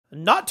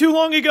Not too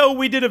long ago,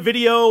 we did a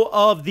video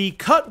of the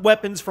cut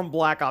weapons from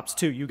Black Ops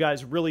 2. You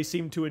guys really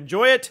seemed to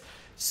enjoy it,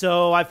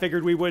 so I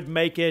figured we would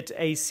make it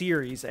a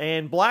series.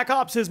 And Black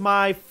Ops is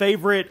my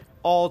favorite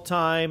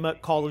all-time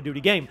Call of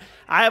Duty game.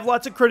 I have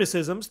lots of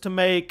criticisms to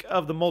make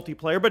of the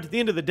multiplayer, but at the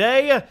end of the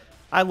day,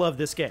 I love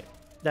this game.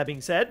 That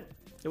being said,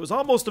 it was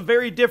almost a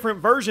very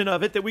different version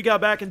of it that we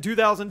got back in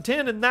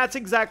 2010, and that's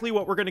exactly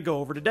what we're going to go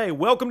over today.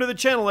 Welcome to the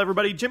channel,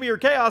 everybody. Jimmy or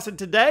Chaos, and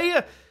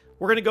today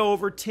we're going to go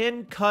over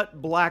 10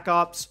 cut Black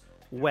Ops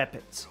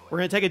weapons. We're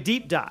going to take a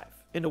deep dive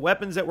into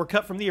weapons that were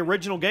cut from the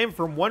original game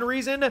for one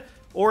reason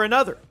or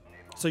another.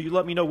 So you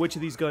let me know which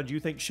of these guns you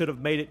think should have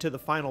made it to the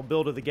final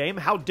build of the game.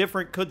 How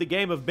different could the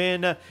game have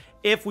been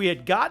if we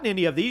had gotten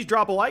any of these?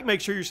 Drop a like,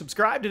 make sure you're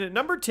subscribed. And at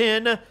number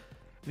 10,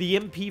 the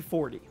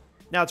MP40.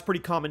 Now, it's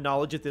pretty common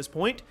knowledge at this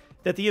point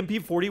that the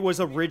MP40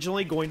 was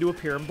originally going to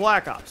appear in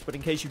Black Ops. But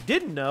in case you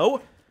didn't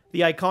know,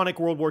 the iconic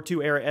World War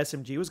II era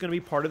SMG was going to be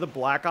part of the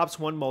Black Ops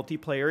 1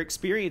 multiplayer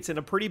experience in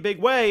a pretty big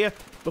way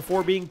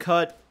before being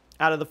cut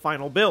out of the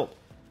final build.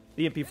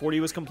 The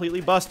MP40 was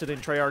completely busted in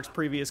Treyarch's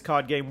previous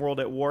COD game World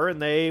at War,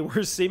 and they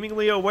were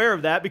seemingly aware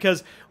of that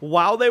because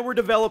while they were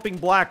developing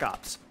Black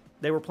Ops,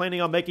 they were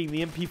planning on making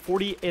the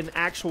MP40 an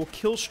actual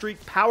kill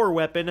streak power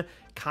weapon,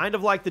 kind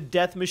of like the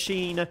Death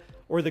Machine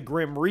or the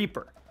Grim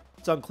Reaper.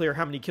 It's unclear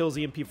how many kills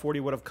the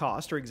MP40 would have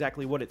cost or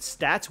exactly what its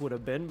stats would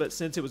have been, but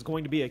since it was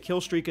going to be a kill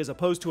streak as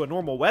opposed to a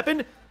normal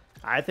weapon,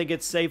 I think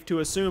it's safe to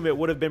assume it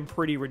would have been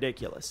pretty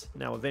ridiculous.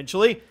 Now,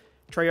 eventually,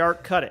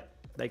 Treyarch cut it.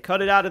 They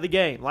cut it out of the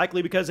game,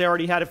 likely because they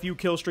already had a few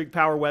kill streak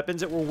power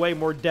weapons that were way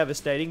more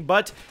devastating,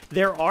 but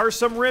there are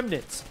some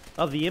remnants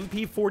of the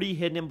MP40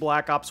 hidden in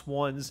Black Ops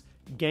 1's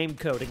game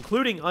code,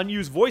 including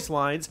unused voice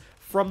lines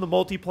from the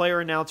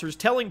multiplayer announcers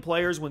telling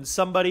players when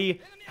somebody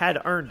had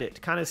earned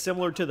it. Kind of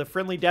similar to the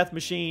friendly death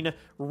machine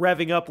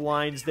revving up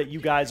lines that you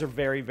guys are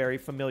very, very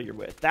familiar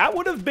with. That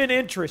would have been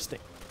interesting.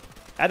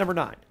 At number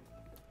 9,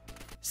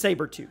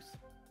 Sabretooth.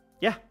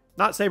 Yeah,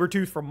 not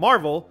Sabretooth from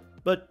Marvel,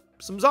 but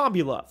some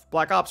zombie love.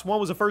 Black Ops 1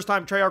 was the first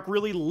time Treyarch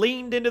really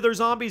leaned into their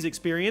zombies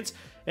experience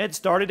and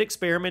started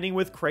experimenting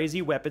with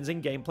crazy weapons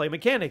and gameplay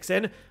mechanics.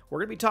 And we're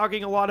going to be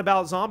talking a lot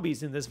about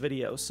zombies in this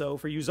video, so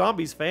for you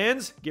zombies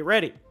fans, get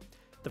ready.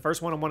 The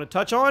first one I want to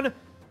touch on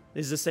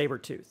is the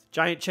Sabretooth.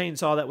 Giant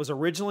chainsaw that was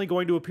originally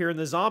going to appear in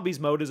the zombies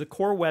mode as a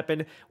core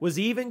weapon was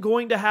even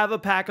going to have a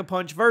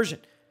pack-a-punch version.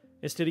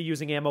 Instead of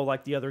using ammo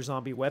like the other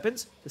zombie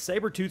weapons, the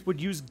Sabretooth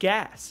would use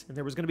gas, and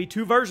there was going to be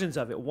two versions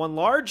of it, one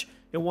large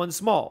and one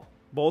small,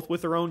 both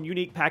with their own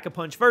unique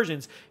pack-a-punch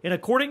versions. And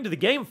according to the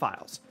game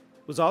files,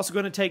 it was also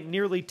going to take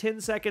nearly 10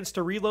 seconds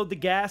to reload the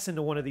gas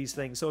into one of these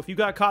things. So if you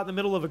got caught in the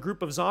middle of a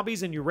group of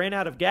zombies and you ran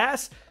out of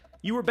gas,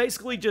 you were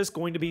basically just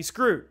going to be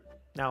screwed.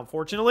 Now,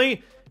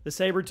 unfortunately, the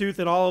Sabretooth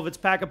and all of its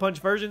pack-a-punch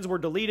versions were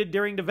deleted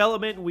during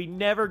development, and we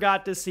never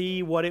got to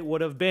see what it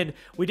would have been.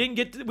 We didn't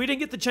get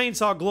the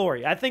chainsaw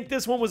glory. I think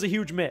this one was a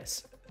huge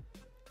miss.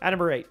 At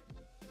number 8,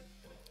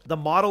 the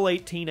Model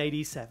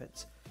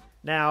 1887s.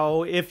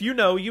 Now, if you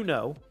know, you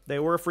know. They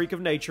were a freak of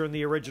nature in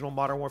the original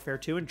Modern Warfare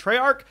 2, and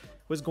Treyarch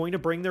was going to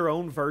bring their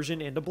own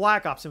version into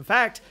Black Ops. In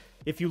fact,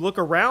 if you look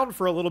around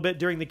for a little bit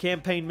during the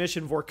campaign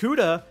mission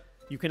Vorkuta,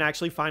 you can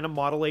actually find a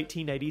Model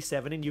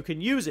 1887 and you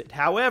can use it.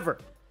 However,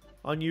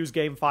 unused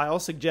game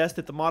files suggest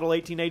that the Model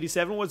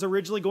 1887 was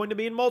originally going to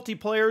be in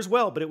multiplayer as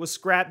well, but it was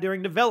scrapped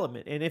during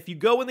development. And if you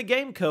go in the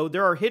game code,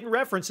 there are hidden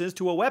references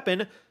to a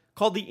weapon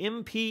called the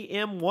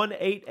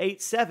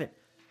MPM1887.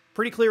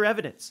 Pretty clear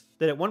evidence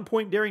that at one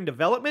point during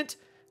development,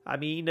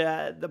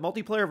 the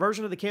multiplayer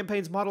version of the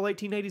campaign's Model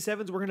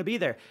 1887s were going to be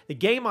there. The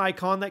game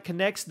icon that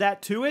connects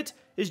that to it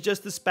is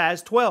just the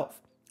SPAS 12.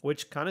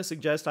 Which kind of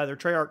suggests either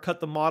Treyarch cut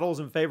the models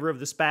in favor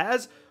of the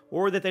SPAS,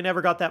 or that they never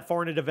got that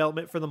far into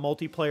development for the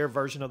multiplayer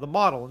version of the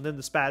model. And then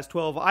the SPAS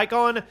 12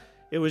 icon,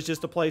 it was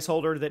just a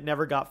placeholder that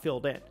never got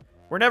filled in.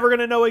 We're never going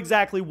to know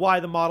exactly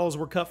why the models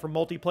were cut for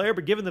multiplayer,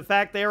 but given the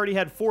fact they already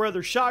had 4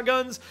 other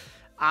shotguns,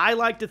 I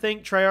like to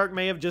think Treyarch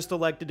may have just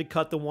elected to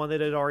cut the one that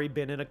had already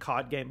been in a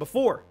COD game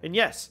before. And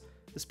yes,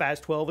 the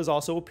SPAS 12 has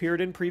also appeared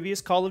in previous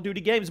Call of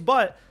Duty games,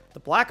 but the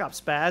Black Ops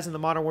SPAS and the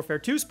Modern Warfare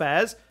 2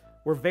 SPAS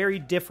were very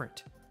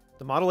different.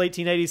 The Model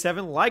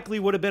 1887 likely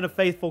would have been a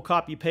faithful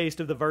copy-paste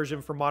of the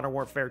version for Modern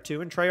Warfare 2,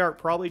 and Treyarch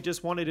probably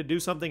just wanted to do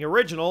something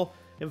original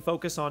and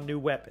focus on new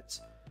weapons.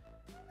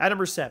 At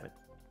number 7,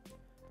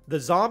 the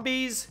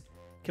Zombies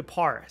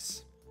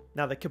Kiparis.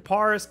 Now, the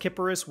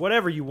Kiparis,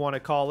 whatever you want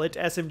to call it,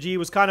 SMG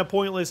was kind of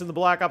pointless in the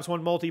Black Ops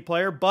 1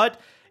 multiplayer, but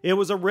it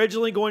was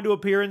originally going to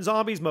appear in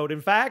Zombies mode.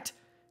 In fact,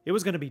 it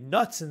was going to be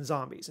nuts in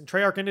Zombies, and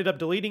Treyarch ended up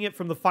deleting it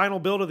from the final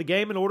build of the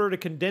game in order to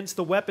condense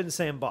the weapon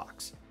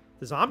sandbox.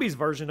 The Zombies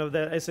version of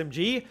the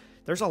SMG,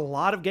 there's a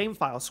lot of game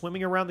files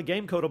swimming around the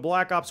game code of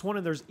Black Ops 1,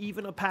 and there's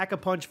even a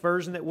pack-a-punch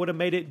version that would have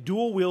made it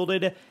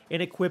dual-wielded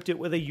and equipped it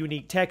with a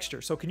unique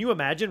texture. So can you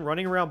imagine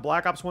running around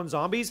Black Ops 1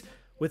 Zombies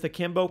with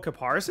akimbo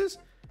Kiparises?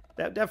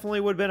 That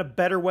definitely would have been a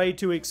better way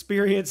to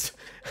experience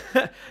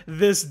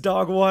this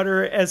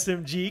dogwater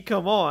SMG.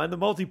 Come on, the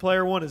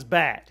multiplayer one is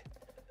bad.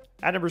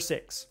 At number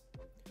 6,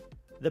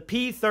 the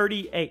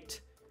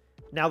P38.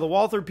 Now, the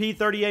Walther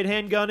P38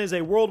 handgun is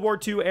a World War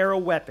II era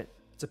weapon.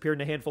 It's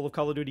appeared in a handful of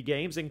Call of Duty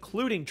games,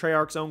 including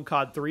Treyarch's own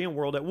COD 3 and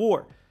World at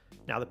War.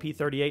 Now, the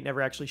P38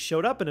 never actually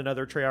showed up in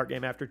another Treyarch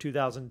game after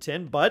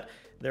 2010, but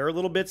there are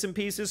little bits and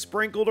pieces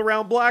sprinkled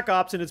around Black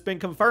Ops, and it's been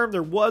confirmed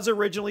there was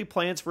originally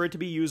plans for it to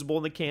be usable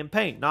in the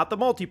campaign, not the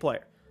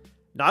multiplayer.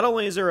 Not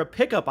only is there a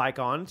pickup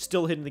icon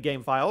still hidden in the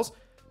game files,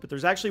 but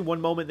there's actually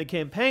one moment in the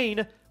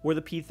campaign where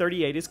the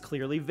P38 is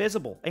clearly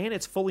visible, and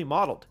it's fully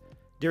modeled.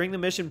 During the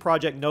mission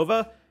Project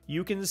Nova,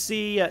 you can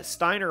see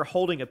Steiner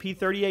holding a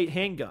P38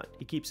 handgun.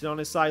 He keeps it on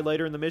his side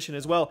later in the mission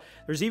as well.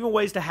 There's even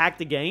ways to hack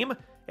the game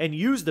and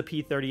use the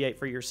P38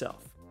 for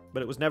yourself,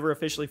 but it was never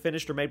officially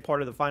finished or made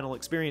part of the final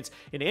experience.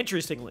 And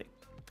interestingly,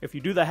 if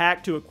you do the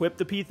hack to equip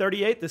the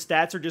P38, the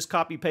stats are just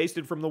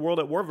copy-pasted from the World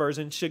at War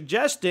version,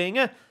 suggesting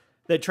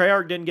that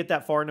Treyarch didn't get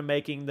that far into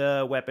making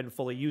the weapon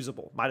fully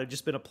usable. Might have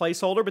just been a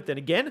placeholder, but then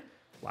again,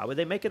 why would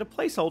they make it a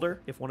placeholder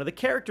if one of the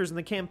characters in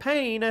the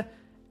campaign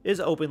is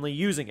openly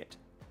using it?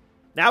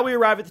 Now we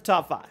arrive at the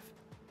top 5.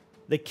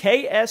 The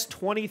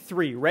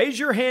KS-23. Raise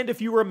your hand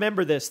if you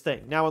remember this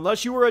thing. Now,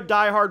 unless you were a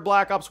diehard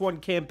Black Ops 1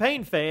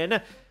 campaign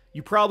fan,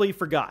 you probably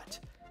forgot.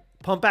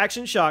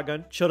 Pump-action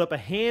shotgun showed up a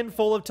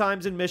handful of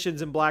times in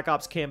missions in Black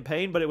Ops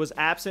campaign, but it was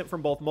absent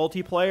from both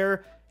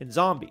multiplayer and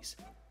zombies.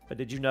 But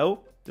did you know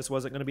this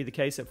wasn't going to be the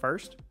case at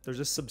first? There's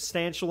a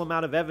substantial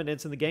amount of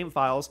evidence in the game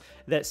files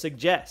that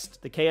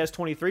suggest the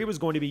KS-23 was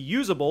going to be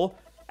usable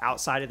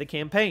outside of the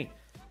campaign.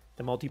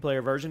 The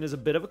multiplayer version is a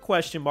bit of a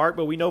question mark,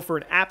 but we know for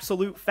an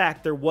absolute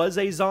fact there was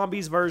a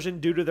zombies version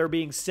due to there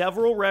being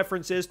several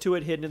references to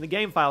it hidden in the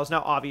game files.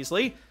 Now,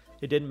 obviously,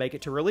 it didn't make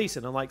it to release,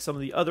 and unlike some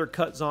of the other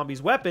cut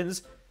zombies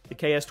weapons, the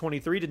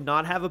KS-23 did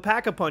not have a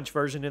Pack-a-Punch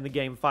version in the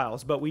game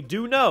files, but we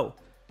do know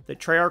that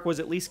Treyarch was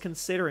at least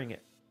considering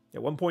it.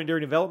 At one point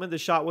during development, the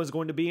shot was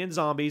going to be in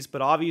zombies,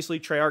 but obviously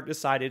Treyarch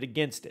decided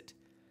against it.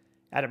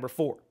 At number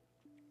 4,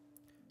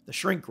 the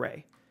Shrink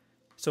Ray.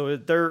 So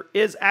there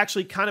is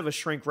actually kind of a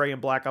Shrink Ray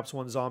in Black Ops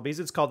 1 Zombies.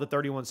 It's called the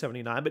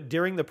 3179, but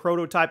during the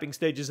prototyping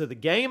stages of the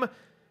game,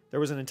 there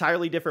was an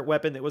entirely different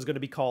weapon that was going to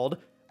be called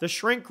the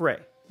Shrink Ray.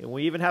 And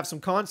we even have some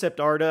concept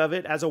art of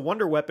it as a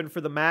wonder weapon for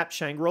the map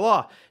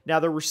Shangri-La. Now,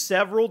 there were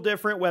several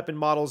different weapon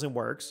models in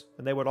works,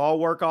 and they would all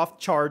work off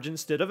charge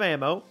instead of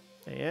ammo.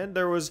 And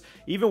there was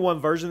even one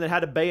version that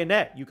had a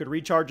bayonet. You could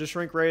recharge the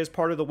Shrink Ray as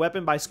part of the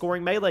weapon by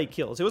scoring melee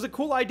kills. It was a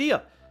cool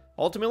idea.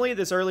 Ultimately,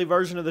 this early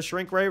version of the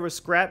Shrink Ray was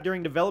scrapped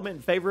during development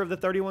in favor of the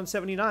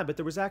 3179, but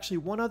there was actually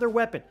one other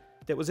weapon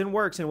that was in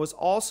works and was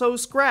also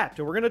scrapped,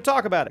 and we're going to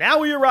talk about it. Now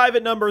we arrive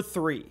at number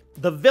 3,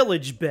 the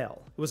Village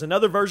Bell. It was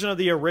another version of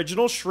the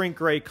original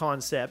Shrink Ray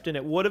concept, and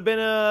it would have been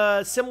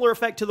a similar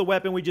effect to the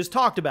weapon we just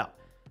talked about,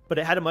 but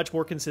it had a much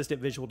more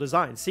consistent visual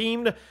design.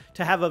 Seemed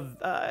to have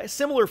a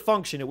similar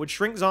function. It would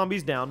shrink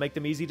zombies down, make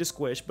them easy to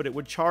squish, but it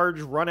would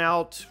charge, run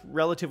out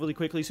relatively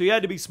quickly, so you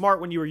had to be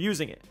smart when you were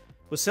using it.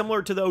 It was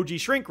similar to the OG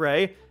Shrink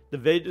Ray. The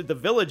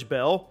Village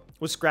Bell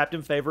was scrapped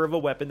in favor of a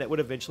weapon that would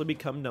eventually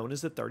become known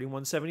as the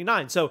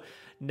 3179. So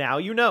now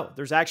you know.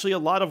 There's actually a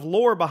lot of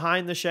lore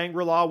behind the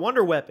Shangri-La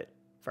Wonder Weapon.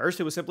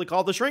 First, it was simply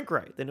called the Shrink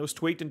Ray. Then it was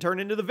tweaked and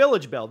turned into the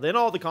Village Bell. Then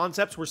all the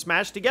concepts were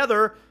smashed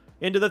together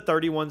into the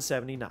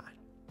 3179.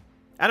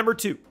 At number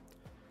 2,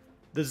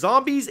 the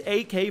Zombies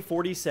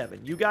AK-47.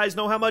 You guys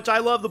know how much I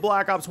love the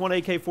Black Ops 1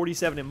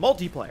 AK-47 in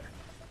multiplayer.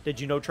 Did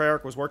you know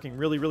Treyarch was working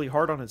really, really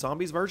hard on a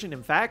Zombies version?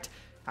 In fact,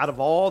 out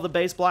of all the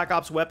base Black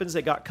Ops weapons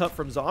that got cut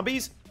from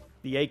Zombies,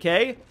 the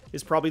AK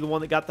is probably the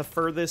one that got the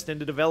furthest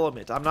into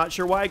development. I'm not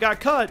sure why it got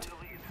cut,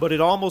 but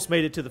it almost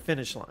made it to the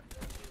finish line.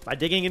 By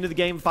digging into the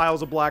game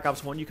files of Black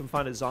Ops 1, you can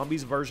find a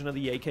Zombies version of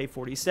the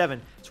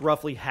AK-47. It's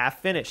roughly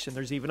half finished, and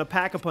there's even a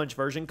Pack-a-Punch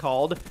version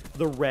called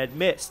the Red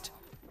Mist.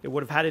 It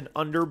would have had an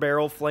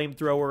underbarrel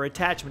flamethrower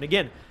attachment.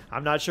 Again,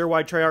 I'm not sure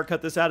why Treyarch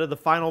cut this out of the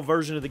final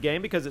version of the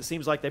game because it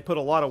seems like they put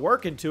a lot of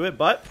work into it,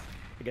 but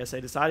I guess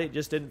they decided it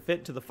just didn't fit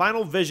into the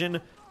final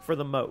vision for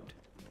the mode.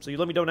 So you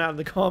let me know down in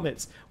the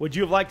comments, would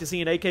you have liked to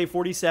see an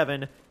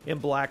AK-47 in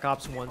Black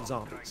Ops 1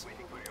 Zombies?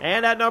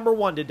 And at number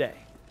 1 today,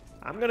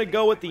 I'm going to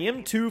go with the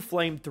M2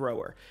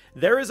 Flamethrower.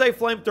 There is a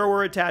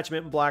flamethrower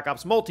attachment in Black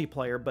Ops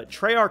multiplayer, but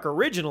Treyarch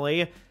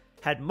originally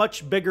had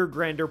much bigger,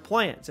 grander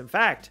plans. In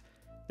fact,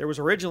 there was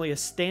originally a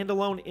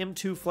standalone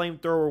M2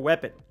 Flamethrower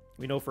weapon.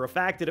 We know for a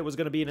fact that it was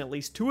going to be in at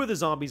least 2 of the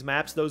Zombies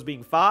maps, those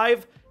being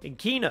 5 and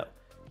Kino.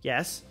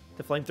 Yes,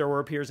 the flamethrower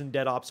appears in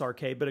Dead Ops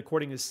Arcade, but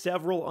according to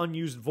several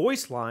unused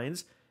voice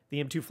lines,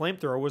 the M2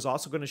 Flamethrower was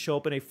also going to show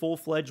up in a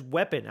full-fledged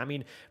weapon. I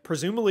mean,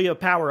 presumably a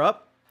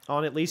power-up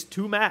on at least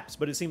 2 maps,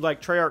 but it seemed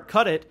like Treyarch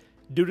cut it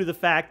due to the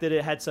fact that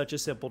it had such a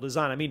simple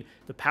design. I mean,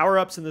 the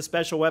power-ups and the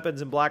special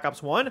weapons in Black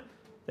Ops 1,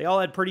 they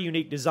all had pretty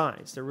unique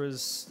designs. They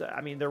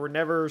were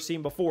never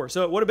seen before.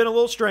 So it would have been a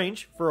little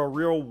strange for a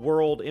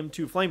real-world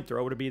M2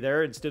 Flamethrower to be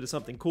there instead of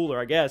something cooler,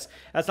 I guess.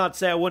 That's not to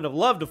say I wouldn't have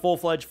loved a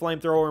full-fledged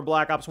Flamethrower in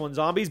Black Ops 1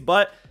 Zombies,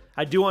 but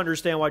I do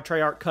understand why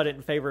Treyarch cut it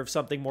in favor of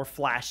something more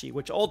flashy,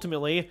 which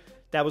ultimately,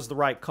 that was the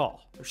right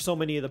call. There's so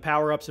many of the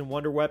power-ups and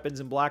wonder weapons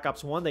in Black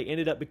Ops 1, they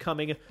ended up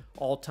becoming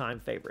all-time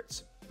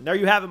favorites. And there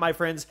you have it, my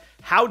friends.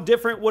 How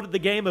different would the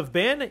game have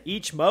been?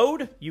 Each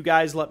mode? You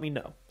guys let me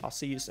know. I'll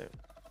see you soon.